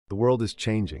The world is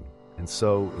changing, and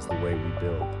so is the way we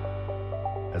build.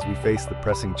 As we face the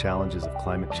pressing challenges of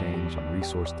climate change and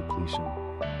resource depletion,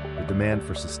 the demand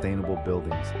for sustainable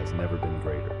buildings has never been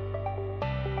greater.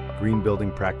 Green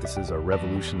building practices are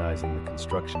revolutionizing the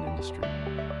construction industry,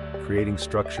 creating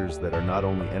structures that are not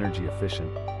only energy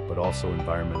efficient, but also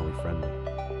environmentally friendly.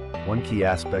 One key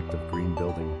aspect of green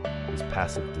building is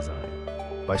passive design.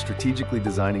 By strategically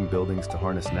designing buildings to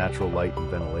harness natural light and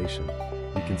ventilation,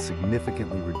 we can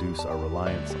significantly reduce our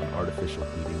reliance on artificial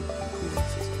heating and cooling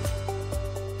systems.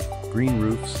 Green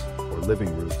roofs, or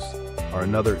living roofs, are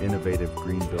another innovative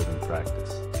green building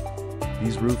practice.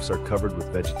 These roofs are covered with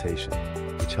vegetation,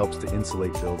 which helps to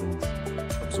insulate buildings,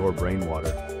 absorb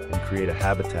rainwater, and create a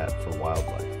habitat for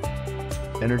wildlife.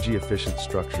 Energy-efficient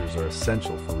structures are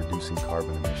essential for reducing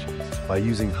carbon emissions. By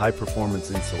using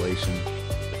high-performance insulation,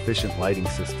 efficient lighting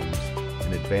systems,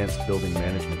 and advanced building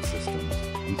management systems,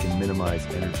 we can minimize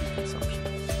energy consumption.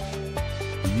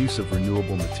 The use of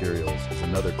renewable materials is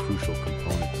another crucial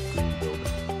component of green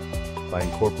building. By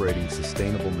incorporating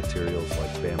sustainable materials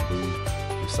like bamboo,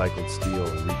 recycled steel,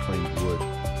 and reclaimed wood,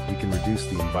 we can reduce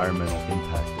the environmental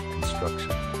impact of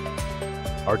construction.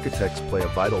 Architects play a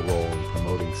vital role in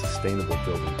promoting sustainable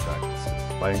building practices.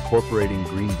 By incorporating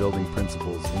green building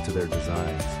principles into their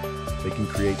designs, they can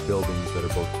create buildings that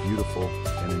are both beautiful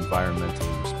and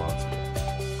environmentally responsible.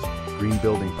 Green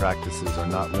building practices are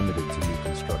not limited to new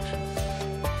construction.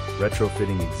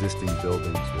 Retrofitting existing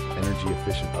buildings with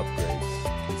energy-efficient upgrades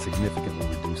can significantly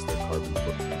reduce their carbon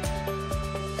footprint.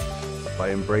 By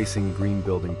embracing green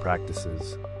building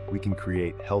practices, we can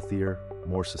create healthier,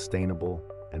 more sustainable,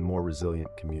 and more resilient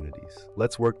communities.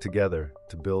 Let's work together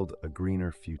to build a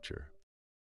greener future.